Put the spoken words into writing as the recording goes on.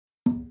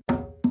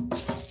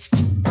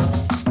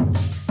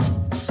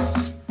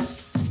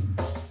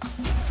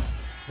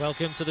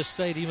Welcome to the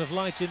Stadium of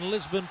Light in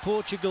Lisbon,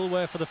 Portugal,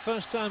 where for the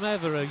first time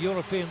ever a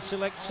European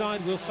select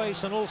side will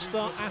face an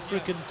all-star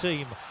African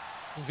team.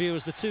 In view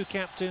as the two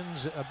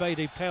captains,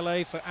 Abedi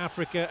Pele for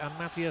Africa and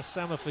Matthias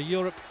Sammer for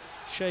Europe,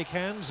 shake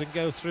hands and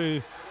go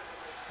through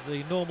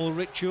the normal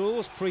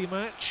rituals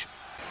pre-match.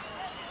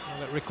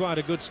 Well, that required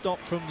a good stop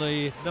from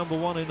the number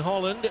one in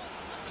Holland.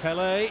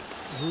 Pele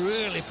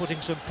really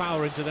putting some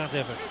power into that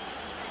effort.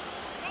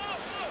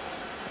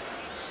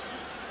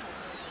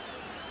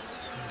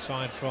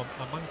 Inside from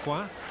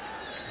Amankwa,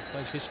 who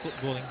plays his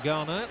football in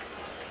Ghana.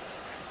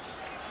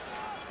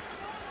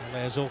 Pele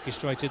has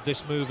orchestrated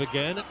this move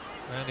again,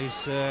 and he's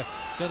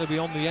going to be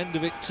on the end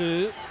of it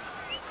too.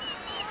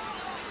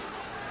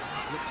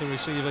 Look to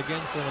receive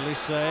again from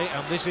Elise,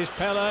 and this is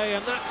Pele,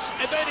 and that's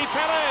Abedi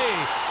Pele,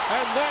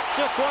 and that's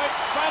a quite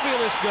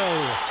fabulous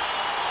goal.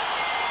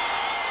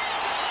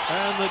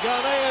 And the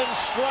Ghanaian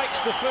strikes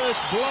the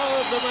first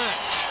blow of the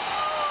match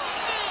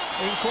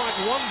in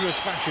quite wondrous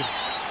fashion.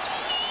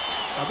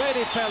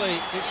 Abedi Pele,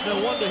 it's no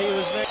wonder he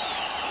was next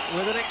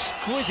with an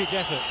exquisite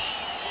effort.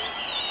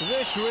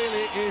 This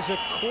really is a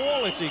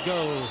quality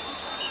goal.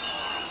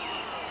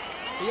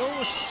 He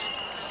almost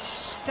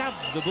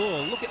stabbed the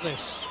ball. Look at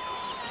this.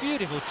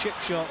 Beautiful chip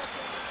shot.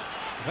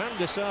 Van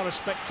Der Sar, a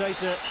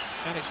spectator,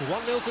 and it's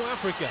 1-0 to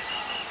Africa.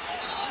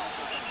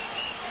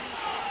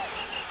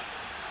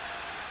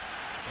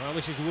 Well,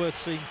 this is worth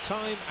seeing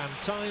time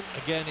and time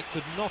again. It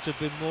could not have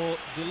been more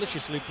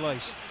deliciously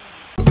placed.